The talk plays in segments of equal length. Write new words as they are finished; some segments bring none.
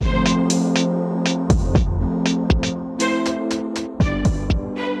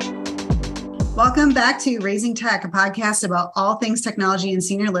Welcome back to Raising Tech, a podcast about all things technology and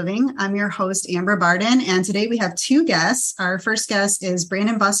senior living. I'm your host, Amber Barden, and today we have two guests. Our first guest is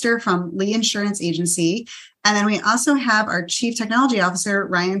Brandon Buster from Lee Insurance Agency, and then we also have our Chief Technology Officer,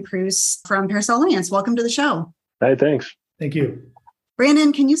 Ryan Preuss from Parasol Alliance. Welcome to the show. Hi, thanks. Thank you.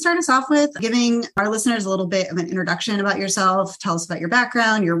 Brandon, can you start us off with giving our listeners a little bit of an introduction about yourself? Tell us about your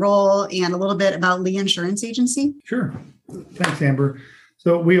background, your role, and a little bit about Lee Insurance Agency. Sure. Thanks, Amber.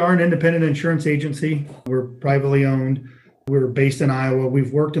 So we are an independent insurance agency. We're privately owned. We're based in Iowa.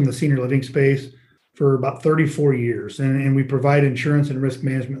 We've worked in the senior living space for about 34 years, and we provide insurance and risk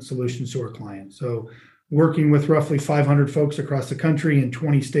management solutions to our clients. So working with roughly 500 folks across the country in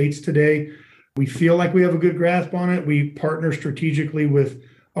 20 states today, we feel like we have a good grasp on it. We partner strategically with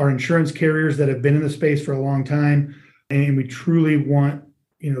our insurance carriers that have been in the space for a long time, and we truly want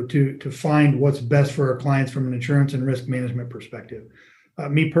to find what's best for our clients from an insurance and risk management perspective.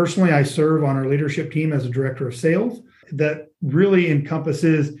 Me personally, I serve on our leadership team as a director of sales. That really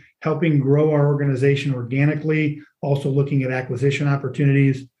encompasses helping grow our organization organically, also looking at acquisition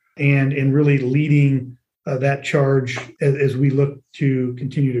opportunities, and really leading that charge as we look to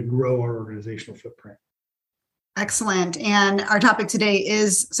continue to grow our organizational footprint. Excellent. And our topic today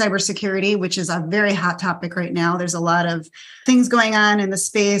is cybersecurity, which is a very hot topic right now. There's a lot of things going on in the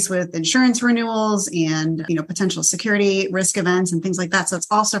space with insurance renewals and, potential security risk events and things like that. So it's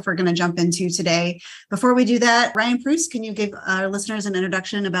all stuff we're going to jump into today. Before we do that, Ryan Preuss, can you give our listeners an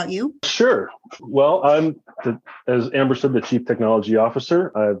introduction about you? Sure. Well, I'm, as Amber said, the Chief Technology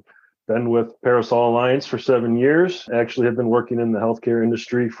Officer. I've been with Parasol Alliance for 7 years. Actually have been working in the healthcare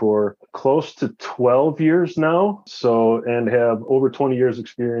industry for close to 12 years now. And have over 20 years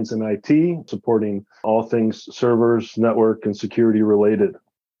experience in IT, supporting all things servers, network, and security related.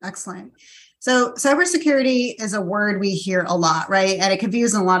 Excellent. So cybersecurity is a word we hear a lot, right? And it can be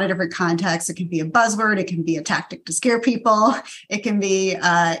used in a lot of different contexts. It can be a buzzword. It can be a tactic to scare people. It can be,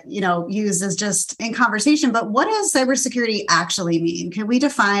 used as just in conversation. But what does cybersecurity actually mean? Can we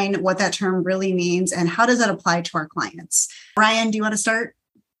define what that term really means? And how does that apply to our clients? Ryan, do you want to start?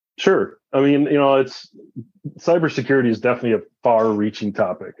 Sure. I mean, cybersecurity is definitely a far-reaching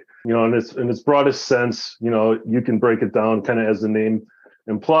topic. In its broadest sense, you can break it down kind of as the name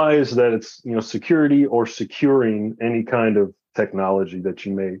implies, that it's security or securing any kind of technology that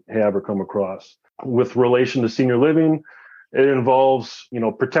you may have or come across. With relation to senior living, it involves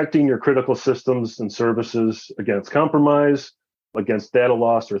protecting your critical systems and services against compromise, against data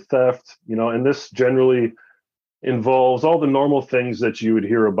loss or theft, and this generally involves all the normal things that you would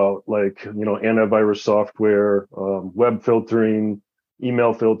hear about, like antivirus software, web filtering,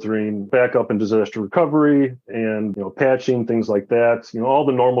 email filtering, backup and disaster recovery, and patching, things like that. All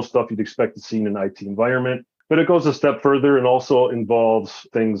the normal stuff you'd expect to see in an IT environment. But it goes a step further and also involves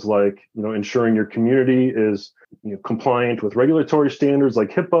things like ensuring your community is compliant with regulatory standards like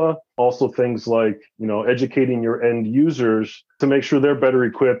HIPAA. Also things like educating your end users to make sure they're better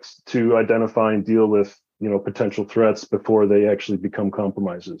equipped to identify and deal with potential threats before they actually become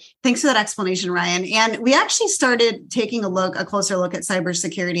compromises. Thanks for that explanation, Ryan. And we actually started taking a closer look at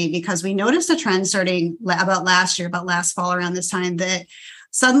cybersecurity because we noticed a trend starting about last fall around this time, that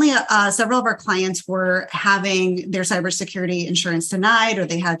suddenly several of our clients were having their cybersecurity insurance denied, or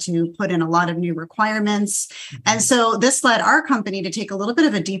they had to put in a lot of new requirements. Mm-hmm. And so this led our company to take a little bit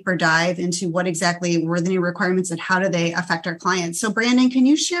of a deeper dive into what exactly were the new requirements and how do they affect our clients. So Brandon, can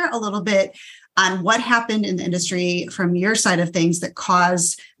you share a little bit on what happened in the industry from your side of things that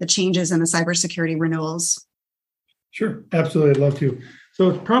caused the changes in the cybersecurity renewals? Sure, absolutely. I'd love to.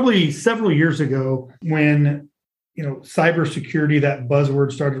 So it's probably several years ago when, cybersecurity, that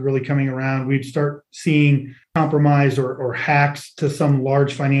buzzword, started really coming around. We'd start seeing compromise or hacks to some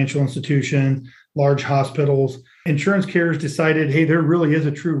large financial institutions, large hospitals. Insurance carriers decided, hey, there really is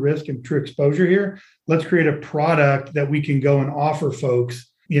a true risk and true exposure here. Let's create a product that we can go and offer folks,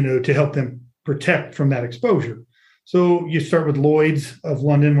 to help them protect from that exposure. So you start with Lloyd's of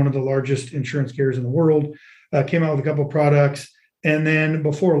London, one of the largest insurance carriers in the world, came out with a couple of products. And then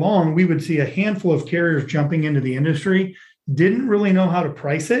before long, we would see a handful of carriers jumping into the industry, didn't really know how to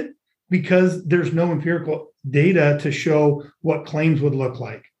price it because there's no empirical data to show what claims would look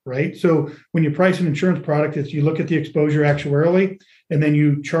like, right? So when you price an insurance product, it's you look at the exposure actuarially, and then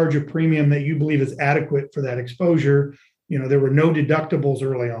you charge a premium that you believe is adequate for that exposure. There were no deductibles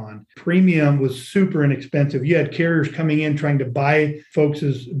early on. Premium was super inexpensive. You had carriers coming in trying to buy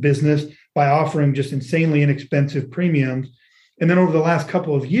folks' business by offering just insanely inexpensive premiums. And then over the last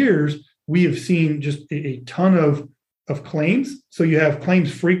couple of years, we have seen just a ton of claims. So you have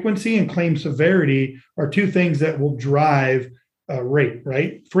claims frequency and claim severity are two things that will drive rate,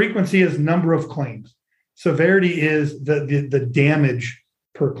 right? Frequency is number of claims. Severity is the damage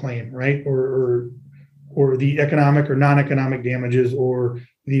per claim, right? Or the economic or non-economic damages, or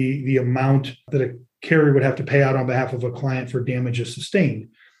the amount that a carrier would have to pay out on behalf of a client for damages sustained.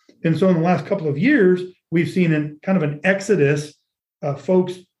 And so in the last couple of years, we've seen an exodus of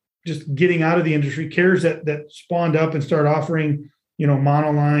folks just getting out of the industry, carriers that spawned up and started offering,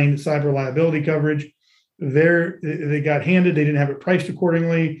 monoline cyber liability coverage. They got handed, they didn't have it priced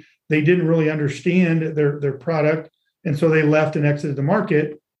accordingly. They didn't really understand their product. And so they left and exited the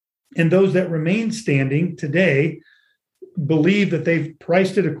market. And those that remain standing today believe that they've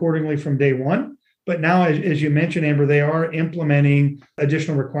priced it accordingly from day one. But now, as you mentioned, Amber, they are implementing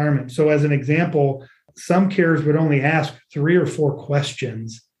additional requirements. So as an example, some carriers would only ask 3 or 4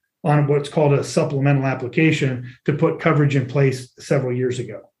 questions on what's called a supplemental application to put coverage in place several years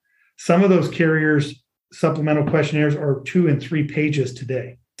ago. Some of those carriers' supplemental questionnaires are 2 and 3 pages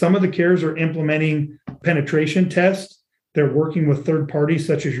today. Some of the carriers are implementing penetration tests. They're working with third parties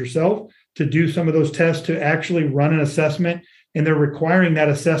such as yourself to do some of those tests to actually run an assessment, and they're requiring that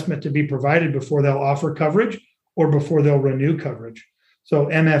assessment to be provided before they'll offer coverage or before they'll renew coverage. So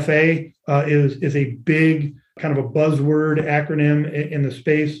MFA is a big kind of a buzzword acronym in the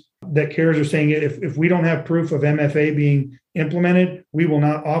space that carriers are saying if we don't have proof of MFA being implemented, we will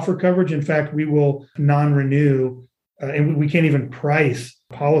not offer coverage. In fact, we will non-renew, and we can't even price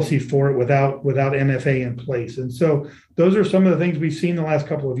policy for it without MFA in place. And so those are some of the things we've seen the last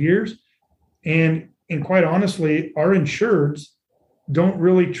couple of years. And quite honestly, our insureds don't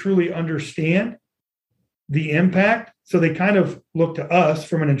really truly understand the impact. So they kind of look to us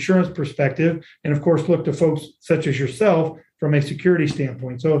from an insurance perspective, and of course, look to folks such as yourself from a security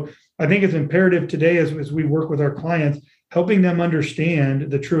standpoint. So I think it's imperative today as we work with our clients, helping them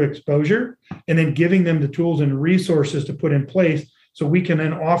understand the true exposure and then giving them the tools and resources to put in place so we can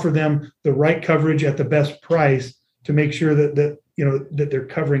then offer them the right coverage at the best price to make sure that they're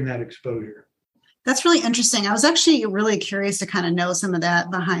covering that exposure. That's really interesting. I was actually really curious to kind of know some of that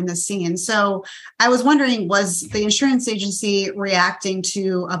behind the scenes. So I was wondering, was the insurance agency reacting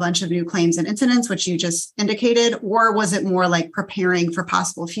to a bunch of new claims and incidents, which you just indicated, or was it more like preparing for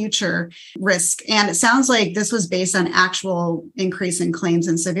possible future risk? And it sounds like this was based on actual increase in claims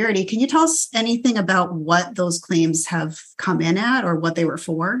and severity. Can you tell us anything about what those claims have come in at or what they were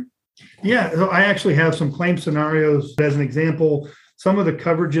for? Yeah, so I actually have some claim scenarios as an example. Some of the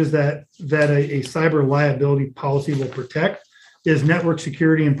coverages that a cyber liability policy will protect is network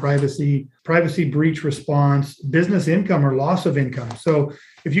security and privacy breach response, business income or loss of income. So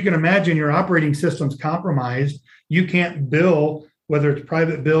if you can imagine your operating system's compromised, you can't bill, whether it's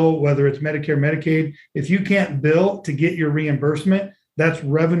private bill, whether it's Medicare, Medicaid. If you can't bill to get your reimbursement, that's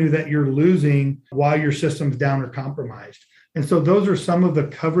revenue that you're losing while your system's down or compromised. And so those are some of the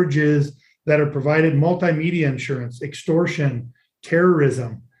coverages that are provided: multimedia insurance, extortion,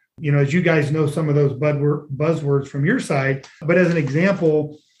 terrorism. As you guys know, some of those buzzwords from your side. But as an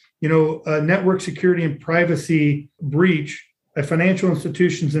example, a network security and privacy breach, a financial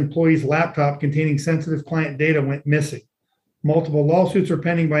institution's employee's laptop containing sensitive client data went missing. Multiple lawsuits are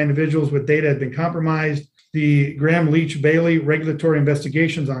pending by individuals with data had been compromised. The Graham Leach Bailey regulatory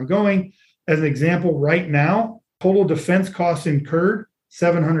investigations ongoing. As an example, right now, total defense costs incurred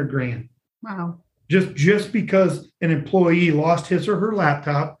 $700,000. Wow. Just because an employee lost his or her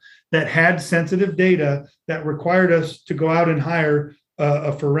laptop that had sensitive data that required us to go out and hire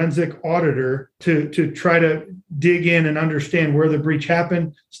a forensic auditor to try to dig in and understand where the breach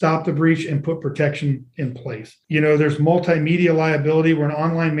happened, stop the breach, and put protection in place. There's multimedia liability where an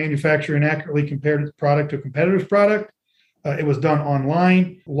online manufacturer inaccurately compared its product to a competitor's product. It was done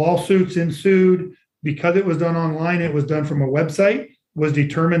online. Lawsuits ensued. Because it was done online, it was done from a website. Was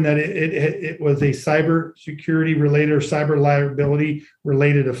determined that it was a cyber security related or cyber liability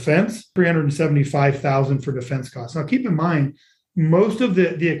related offense, $375,000 for defense costs. Now, keep in mind, most of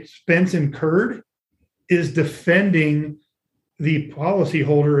the expense incurred is defending the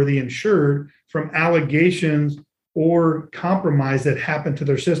policyholder or the insured from allegations or compromise that happened to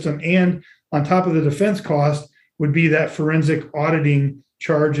their system. And on top of the defense cost would be that forensic auditing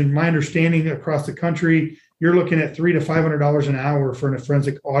charge. And my understanding across the country, you're looking at $300 to $500 an hour for a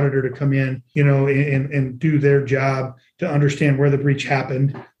forensic auditor to come in, and do their job to understand where the breach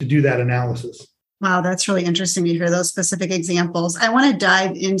happened, to do that analysis. Wow, that's really interesting to hear those specific examples. I want to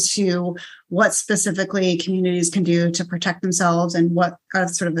dive into what specifically communities can do to protect themselves and what are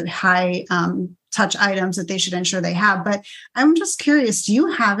sort of the high touch items that they should ensure they have. But I'm just curious, do you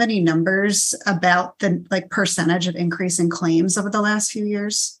have any numbers about the percentage of increase in claims over the last few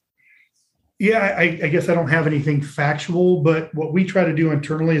years? Yeah, I guess I don't have anything factual, but what we try to do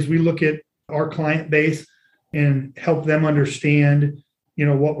internally is we look at our client base and help them understand,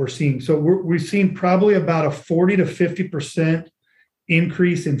 what we're seeing. So we've seen probably about a 40 to 50%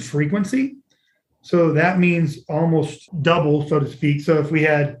 increase in frequency. So that means almost double, so to speak. So if we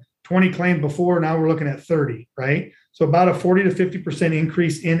had 20 claims before, now we're looking at 30, right? So about a 40 to 50%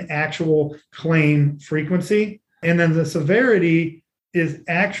 increase in actual claim frequency. And then the severity is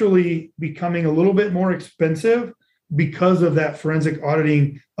actually becoming a little bit more expensive because of that forensic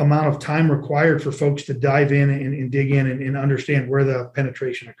auditing amount of time required for folks to dive in and dig in and understand where the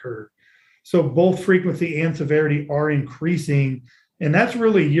penetration occurred. So both frequency and severity are increasing, and that's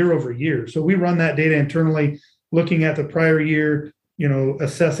really year over year. So we run that data internally, looking at the prior year,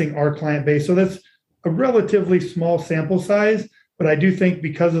 assessing our client base. So that's a relatively small sample size, but I do think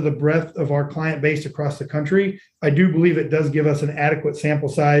because of the breadth of our client base across the country, I do believe it does give us an adequate sample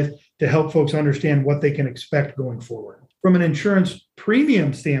size to help folks understand what they can expect going forward. From an insurance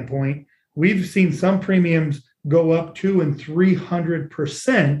premium standpoint, we've seen some premiums go up 200 and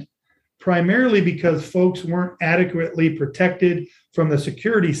 300%, primarily because folks weren't adequately protected from the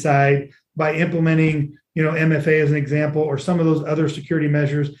security side by implementing, MFA as an example, or some of those other security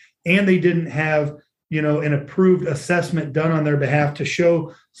measures, and they didn't have an approved assessment done on their behalf to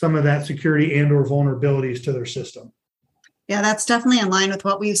show some of that security and or vulnerabilities to their system. Yeah, that's definitely in line with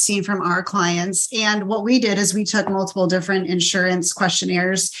what we've seen from our clients. And what we did is we took multiple different insurance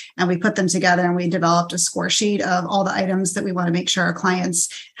questionnaires and we put them together and we developed a score sheet of all the items that we want to make sure our clients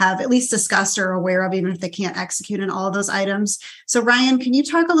have at least discussed or are aware of, even if they can't execute on all of those items. So Ryan, can you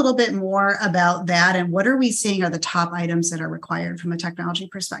talk a little bit more about that and what are we seeing are the top items that are required from a technology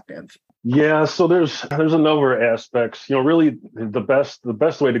perspective? Yeah, so there's a number of aspects. Really the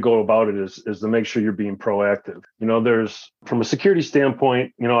best way to go about it is to make sure you're being proactive. There's from a security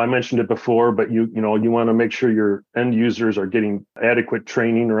standpoint, I mentioned it before, but you want to make sure your end users are getting adequate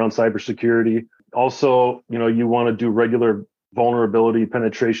training around cybersecurity. Also, you want to do regular vulnerability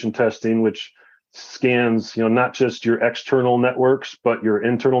penetration testing, which scans, not just your external networks, but your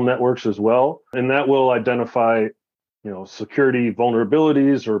internal networks as well. And that will identify security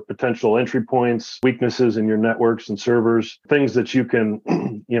vulnerabilities or potential entry points, weaknesses in your networks and servers, things that you can,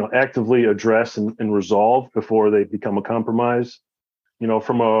 actively address and resolve before they become a compromise.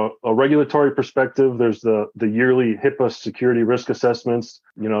 From a regulatory perspective, there's the yearly HIPAA security risk assessments.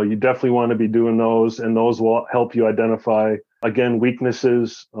 You definitely want to be doing those, and those will help you identify, again,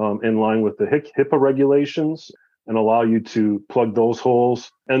 weaknesses in line with the HIPAA regulations and allow you to plug those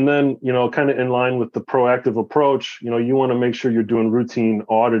holes. And then, kind of in line with the proactive approach, you want to make sure you're doing routine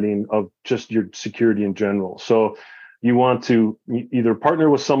auditing of just your security in general. So you want to either partner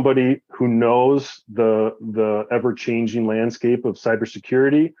with somebody who knows the ever-changing landscape of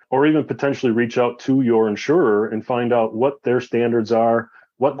cybersecurity, or even potentially reach out to your insurer and find out what their standards are,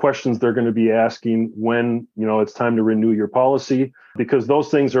 what questions they're going to be asking when, it's time to renew your policy, because those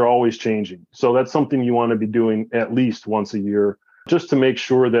things are always changing. So that's something you want to be doing at least once a year, just to make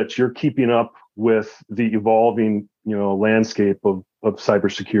sure that you're keeping up with the evolving, landscape of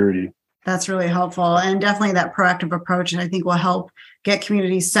cybersecurity. That's really helpful. And definitely that proactive approach, I think, will help get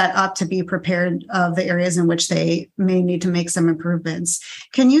communities set up to be prepared of the areas in which they may need to make some improvements.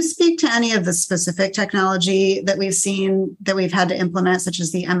 Can you speak to any of the specific technology that we've seen that we've had to implement, such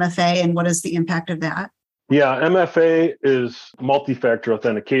as the MFA, and what is the impact of that? Yeah, MFA is multi-factor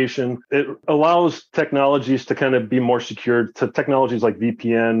authentication. It allows technologies to kind of be more secured, to technologies like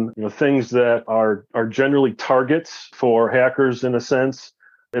VPN, things that are generally targets for hackers in a sense.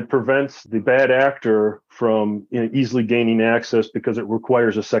 It prevents the bad actor from easily gaining access because it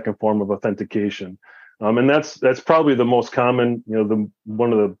requires a second form of authentication. And that's probably the most common,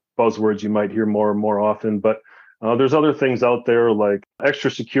 one of the buzzwords you might hear more and more often. But there's other things out there like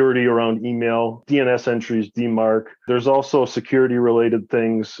extra security around email, DNS entries, DMARC. There's also security related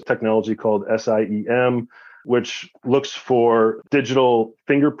things, technology called SIEM, which looks for digital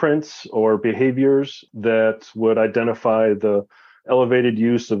fingerprints or behaviors that would identify the elevated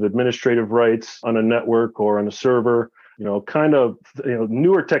use of administrative rights on a network or on a server,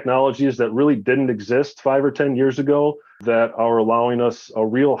 newer technologies that really didn't exist 5 or 10 years ago that are allowing us a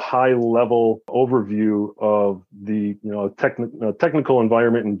real high level overview of the technical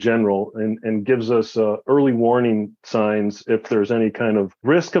environment in general, and gives us early warning signs if there's any kind of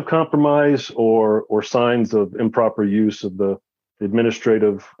risk of compromise or signs of improper use of the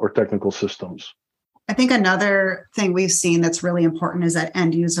administrative or technical systems. I think another thing we've seen that's really important is that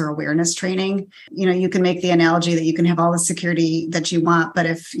end user awareness training. You can make the analogy that you can have all the security that you want, but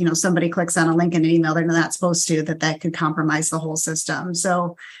if, somebody clicks on a link in an email they're not supposed to, that could compromise the whole system.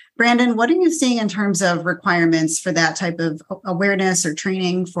 So Brandon, what are you seeing in terms of requirements for that type of awareness or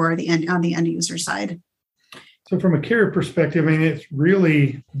training for on the end user side? So from a carrier perspective, I mean, it's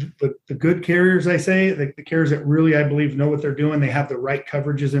really the good carriers, I say, the carriers that really, I believe, know what they're doing. They have the right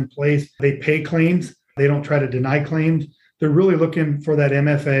coverages in place. They pay claims. They don't try to deny claims. They're really looking for that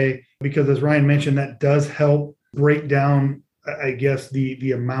MFA because, as Ryan mentioned, that does help break down, I guess,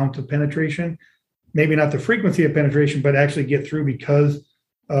 the amount of penetration. Maybe not the frequency of penetration, but actually get through because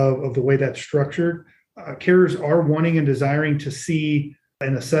of the way that's structured. Carriers are wanting and desiring to see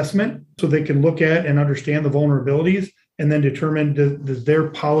an assessment so they can look at and understand the vulnerabilities and then determine does their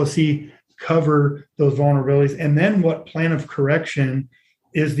policy cover those vulnerabilities, and then what plan of correction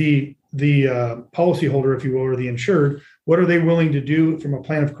is the policyholder, if you will, or the insured, what are they willing to do from a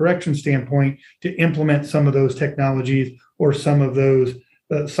plan of correction standpoint to implement some of those technologies or some of those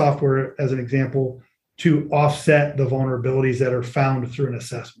software, as an example, to offset the vulnerabilities that are found through an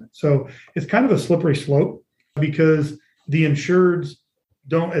assessment. So it's kind of a slippery slope because the insureds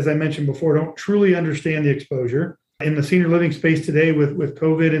don't, as I mentioned before, don't truly understand the exposure. In the senior living space today with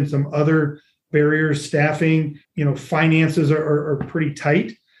COVID and some other barriers, staffing, finances are pretty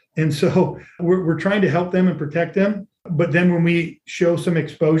tight. And so we're trying to help them and protect them. But then when we show some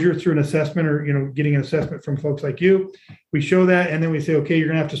exposure through an assessment or, getting an assessment from folks like you, we show that. And then we say, okay, you're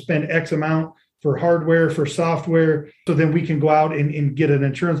going to have to spend X amount for hardware, for software. So then we can go out and get an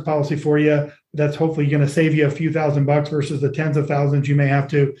insurance policy for you. That's hopefully going to save you a few $1,000s versus the tens of thousands you may have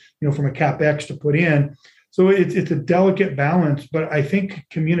to, from a CapEx to put in. So it's a delicate balance, but I think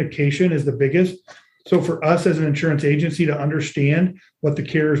communication is the biggest. So for us as an insurance agency to understand what the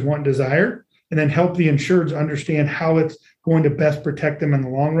carriers want and desire, and then help the insureds understand how it's going to best protect them in the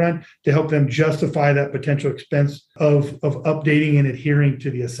long run to help them justify that potential expense of updating and adhering to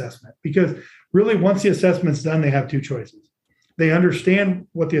the assessment. Because really, once the assessment's done, they have two choices. They understand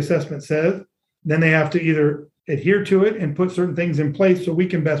what the assessment says, then they have to either adhere to it and put certain things in place so we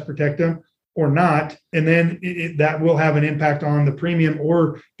can best protect them, or not. And then that will have an impact on the premium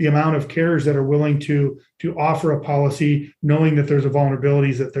or the amount of carriers that are willing to offer a policy, knowing that there's a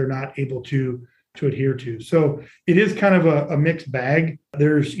vulnerabilities that they're not able to adhere to. So it is kind of a mixed bag.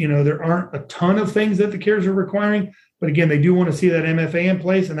 There's, there aren't a ton of things that the carriers are requiring, but again, they do want to see that MFA in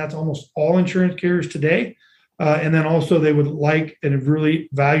place, and that's almost all insurance carriers today. And then also they would like and really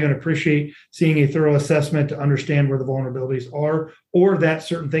value and appreciate seeing a thorough assessment to understand where the vulnerabilities are or that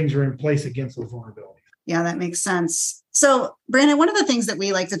certain things are in place against those vulnerabilities. Yeah, that makes sense. So, Brandon, one of the things that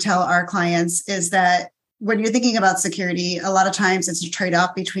we like to tell our clients is that when you're thinking about security, a lot of times it's a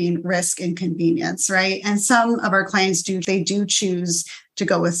trade-off between risk and convenience, right? And some of our clients do choose to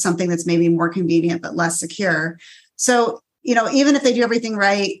go with something that's maybe more convenient but less secure. So, even if they do everything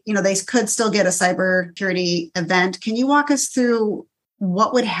right, they could still get a cybersecurity event. Can you walk us through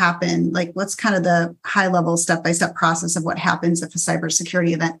what would happen? Like, what's kind of the high-level step-by-step process of what happens if a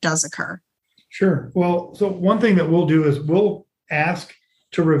cybersecurity event does occur? Sure. Well, so one thing that we'll do is we'll ask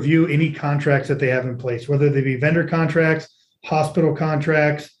to review any contracts that they have in place, whether they be vendor contracts, hospital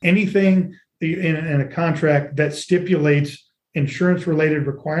contracts, anything in a contract that stipulates insurance-related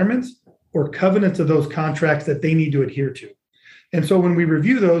requirements or covenants of those contracts that they need to adhere to. And so when we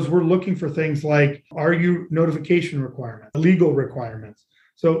review those, we're looking for things like, are you notification requirements, legal requirements?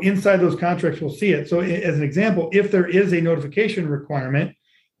 So inside those contracts, we'll see it. So as an example, if there is a notification requirement,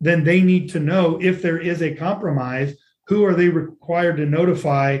 then they need to know if there is a compromise, who are they required to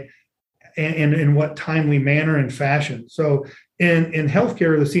notify and in what timely manner and fashion. So in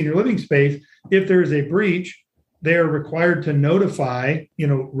healthcare or the senior living space, if there is a breach, they are required to notify,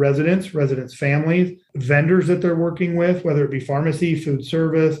 residents, families, vendors that they're working with, whether it be pharmacy, food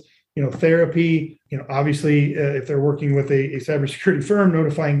service, therapy, obviously, if they're working with a cybersecurity firm,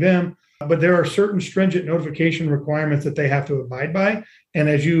 notifying them. But there are certain stringent notification requirements that they have to abide by. And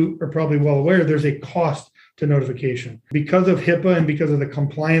as you are probably well aware, there's a cost to notification. Because of HIPAA and because of the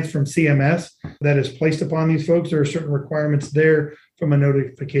compliance from CMS that is placed upon these folks, there are certain requirements there from a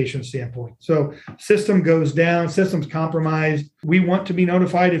notification standpoint. So system goes down, system's compromised. We want to be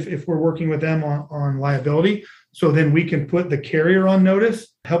notified if we're working with them on liability. So then we can put the carrier on notice,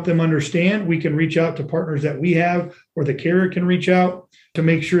 help them understand. We can reach out to partners that we have, or the carrier can reach out to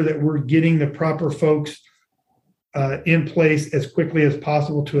make sure that we're getting the proper folks in place as quickly as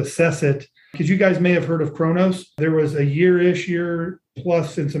possible to assess it. Because you guys may have heard of Kronos. There was a year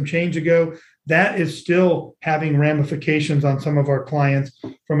plus and some change ago. That is still having ramifications on some of our clients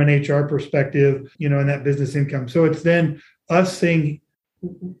from an HR perspective, and that business income. So it's then us saying,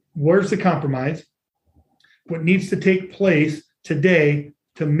 where's the compromise? What needs to take place today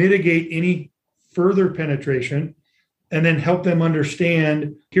to mitigate any further penetration? and then help them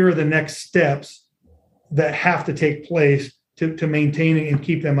understand here are the next steps that have to take place to maintain and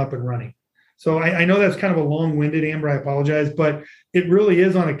keep them up and running. So I know that's kind of a long-winded, Amber, I apologize, but it really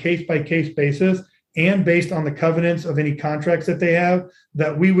is on a case-by-case basis and based on the covenants of any contracts that they have,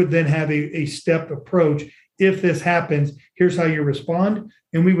 that we would then have a stepped approach. If this happens, here's how you respond.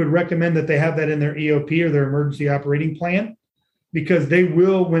 And we would recommend that they have that in their EOP or their emergency operating plan, because they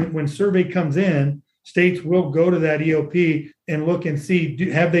will, when survey comes in, states will go to that EOP and look and see,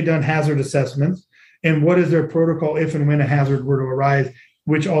 have they done hazard assessments? And what is their protocol if and when a hazard were to arise,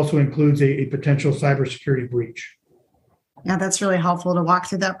 which also includes a potential cybersecurity breach. Yeah, that's really helpful to walk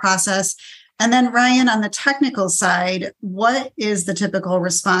through that process. And then Ryan, on the technical side, what is the typical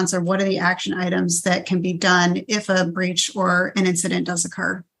response, or what are the action items that can be done if a breach or an incident does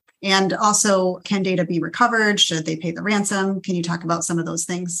occur? And also, can data be recovered? Should they pay the ransom? Can you talk about some of those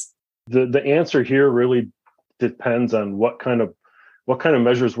things? The answer here really depends on what kind of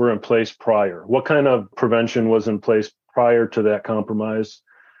measures were in place prior. What kind of prevention was in place prior to that compromise?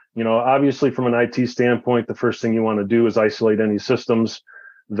 Obviously from an IT standpoint, the first thing you want to do is isolate any systems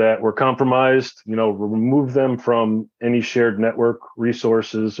that were compromised, remove them from any shared network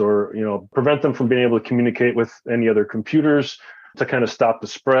resources, or, prevent them from being able to communicate with any other computers to kind of stop the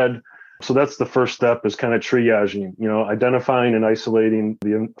spread. So that's the first step, is kind of triaging, identifying and isolating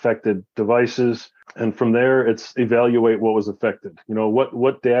the affected devices. And from there, it's evaluate what was affected.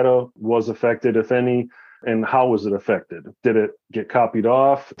 What data was affected, if any, and how was it affected? Did it get copied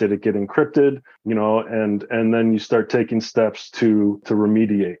off? Did it get encrypted? And then you start taking steps to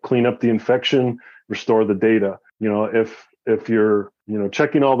remediate, clean up the infection, restore the data. If you're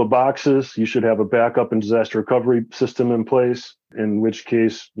checking all the boxes, you should have a backup and disaster recovery system in place, in which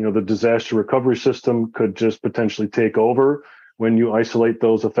case, the disaster recovery system could just potentially take over when you isolate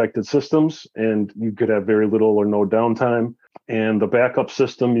those affected systems, and you could have very little or no downtime. And the backup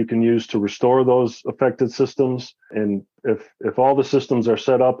system you can use to restore those affected systems. And if all the systems are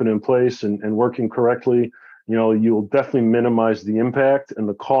set up and in place and working correctly, you'll definitely minimize the impact and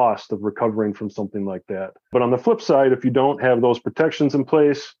the cost of recovering from something like that. But on the flip side, if you don't have those protections in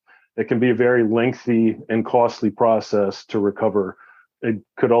place, it can be a very lengthy and costly process to recover. It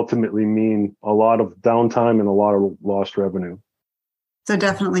could ultimately mean a lot of downtime and a lot of lost revenue. So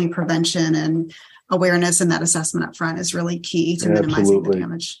definitely prevention and awareness and that assessment up front is really key to minimizing the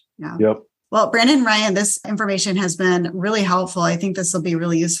damage. Yeah. Yep. Well, Brandon and Ryan, this information has been really helpful. I think this will be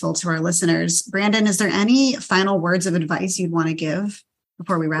really useful to our listeners. Brandon, is there any final words of advice you'd want to give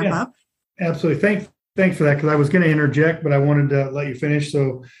before we wrap up? Absolutely. Thanks for that, because I was going to interject, but I wanted to let you finish.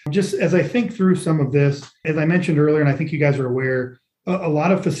 So just as I think through some of this, as I mentioned earlier, and I think you guys are aware, a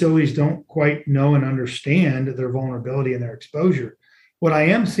lot of facilities don't quite know and understand their vulnerability and their exposure. What I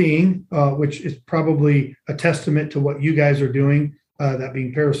am seeing, which is probably a testament to what you guys are doing, that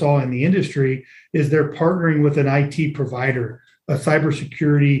being Parasol in the industry, is they're partnering with an IT provider, a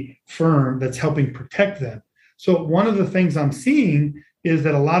cybersecurity firm that's helping protect them. So one of the things I'm seeing is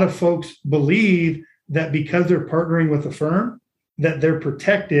that a lot of folks believe that because they're partnering with a firm, that they're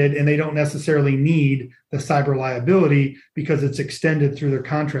protected and they don't necessarily need the cyber liability because it's extended through their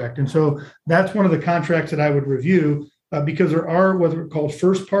contract. And so that's one of the contracts that I would review, because there are what are called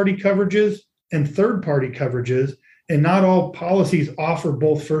first-party coverages and third-party coverages, and not all policies offer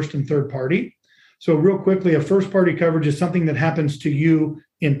both first and third party. So real quickly, a first-party coverage is something that happens to you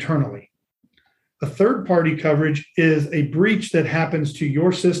internally. A third-party coverage is a breach that happens to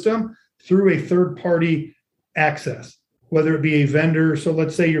your system through a third-party access, whether it be a vendor. So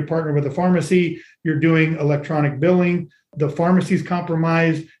let's say you're partnered with a pharmacy, you're doing electronic billing, the pharmacy's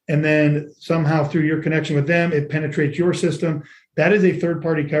compromised, and then somehow through your connection with them, it penetrates your system. That is a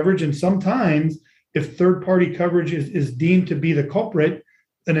third-party coverage. And sometimes if third-party coverage is deemed to be the culprit,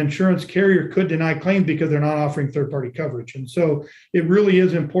 an insurance carrier could deny claims because they're not offering third-party coverage. And so it really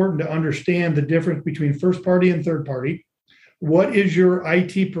is important to understand the difference between first-party and third-party. What is your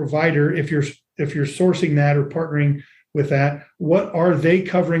IT provider, if you're sourcing that or partnering with that, what are they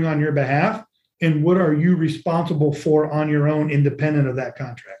covering on your behalf? And what are you responsible for on your own, independent of that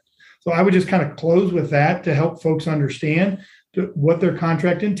contract? So I would just kind of close with that to help folks understand what their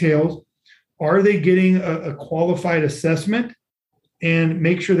contract entails. Are they getting a qualified assessment? And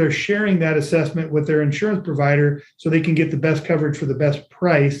make sure they're sharing that assessment with their insurance provider so they can get the best coverage for the best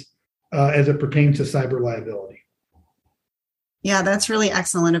price as it pertains to cyber liability. Yeah, that's really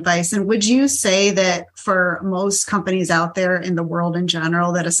excellent advice. And would you say that for most companies out there in the world in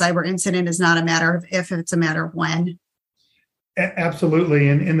general, that a cyber incident is not a matter of if, it's a matter of when? Absolutely.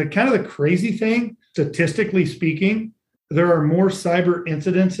 And the kind of the crazy thing, statistically speaking, there are more cyber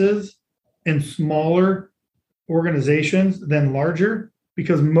incidences in smaller organizations than larger,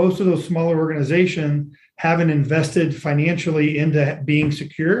 because most of those smaller organizations haven't invested financially into being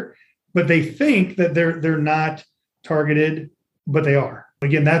secure, but they think that they're not targeted, but they are.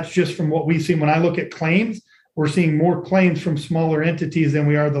 Again, that's just from what we've seen. When I look at claims, we're seeing more claims from smaller entities than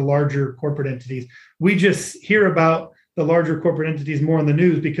we are the larger corporate entities. We just hear about the larger corporate entities more in the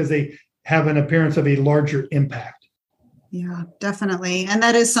news because they have an appearance of a larger impact. Yeah, definitely. And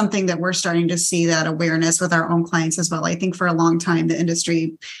that is something that we're starting to see, that awareness with our own clients as well. I think for a long time, the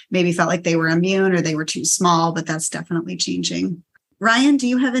industry maybe felt like they were immune or they were too small, but that's definitely changing. Ryan, do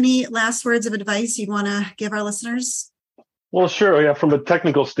you have any last words of advice you'd want to give our listeners? Well, sure. Yeah. From a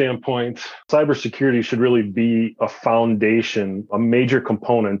technical standpoint, cybersecurity should really be a foundation, a major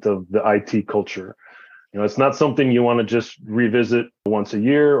component of the IT culture. It's not something you want to just revisit once a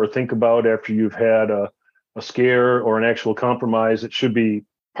year or think about after you've had a scare or an actual compromise. It should be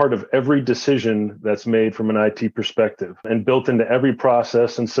part of every decision that's made from an IT perspective and built into every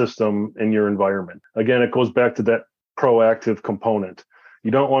process and system in your environment. Again, it goes back to that proactive component.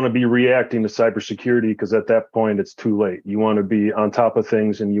 You don't want to be reacting to cybersecurity because at that point it's too late. You want to be on top of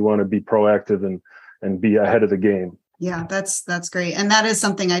things and you want to be proactive and be ahead of the game. Yeah, that's great. And that is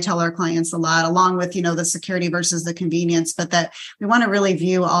something I tell our clients a lot, along with, the security versus the convenience, but that we want to really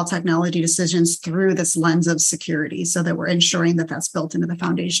view all technology decisions through this lens of security so that we're ensuring that that's built into the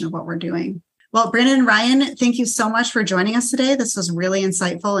foundation of what we're doing. Well, Brandon and Ryan, thank you so much for joining us today. This was really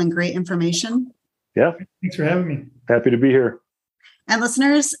insightful and great information. Yeah. Thanks for having me. Happy to be here. And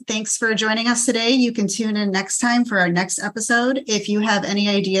listeners, thanks for joining us today. You can tune in next time for our next episode. If you have any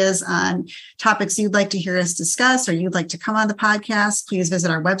ideas on topics you'd like to hear us discuss or you'd like to come on the podcast, please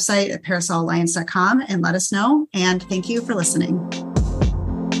visit our website at parasolalliance.com and let us know. And thank you for listening.